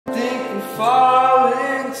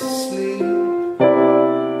falling to sleep.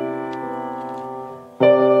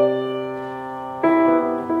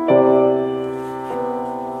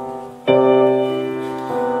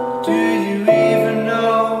 Do you even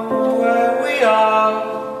know where we are?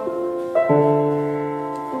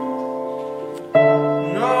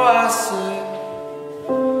 No, I said,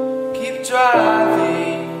 keep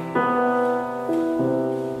driving.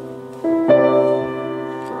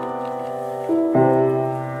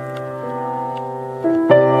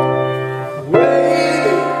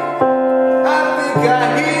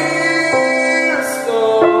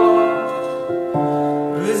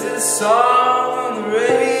 Song on the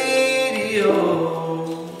radio.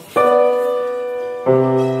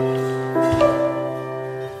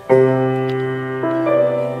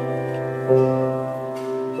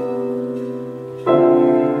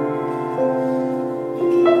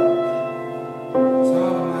 It's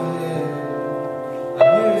all in my head. I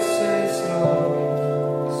hear you say slow,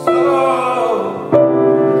 slow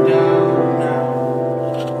down now.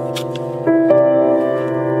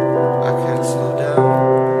 I can't slow down.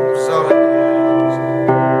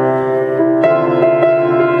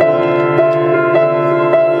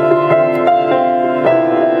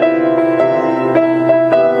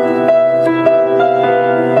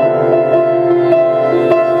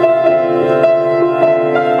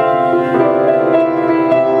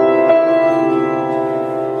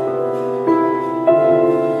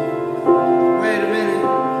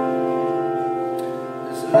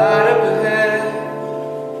 Light up ahead.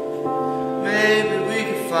 Maybe we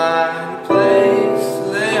can find a place to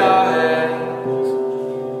lay our heads.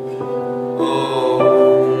 Oh,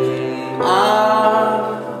 I'm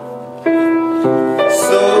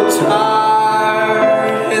so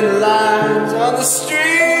tired in the lines on the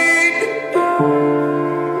street.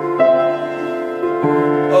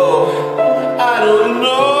 Oh, I don't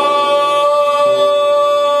know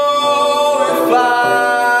if I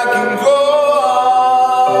can go.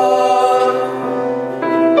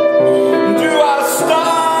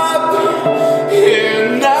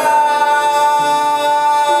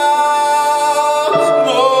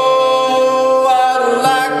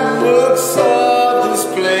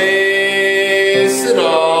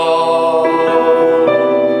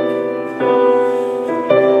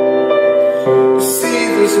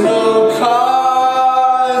 There's no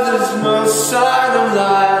car, there's no sign of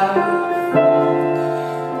life.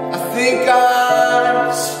 I think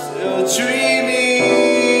I'm still dreaming.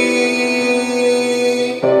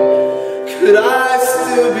 Could I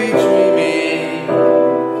still be dreaming?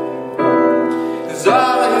 'Cause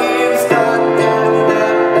all I hear is da da da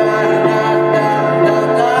da da da da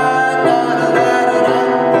da da da da da.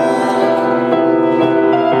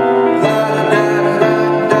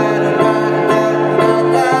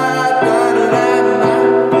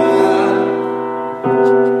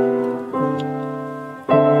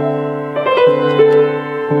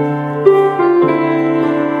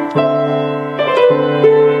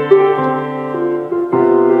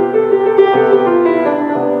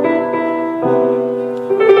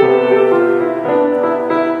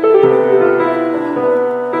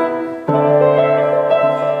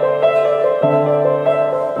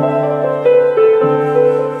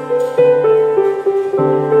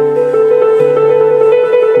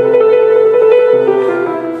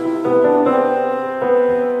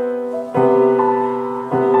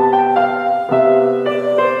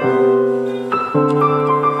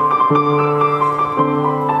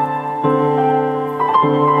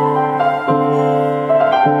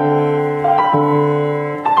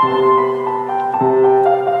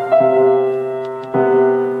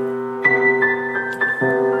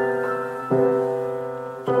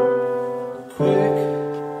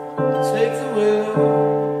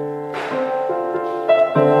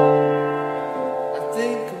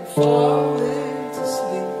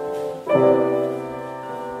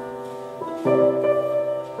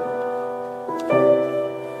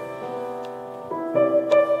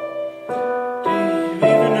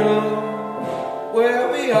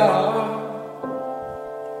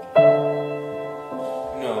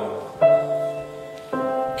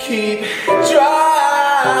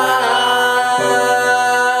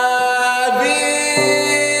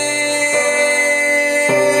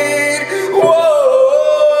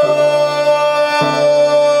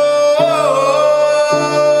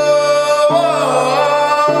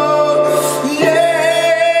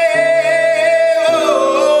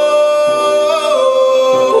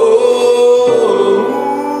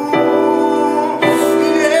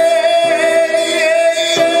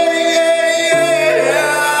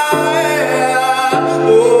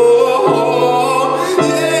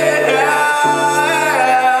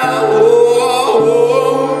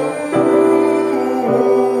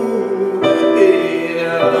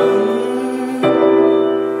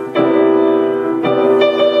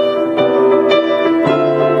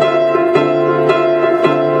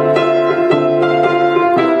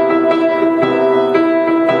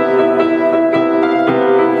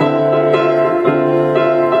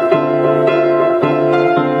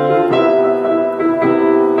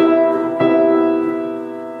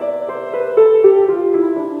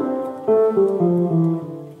 now.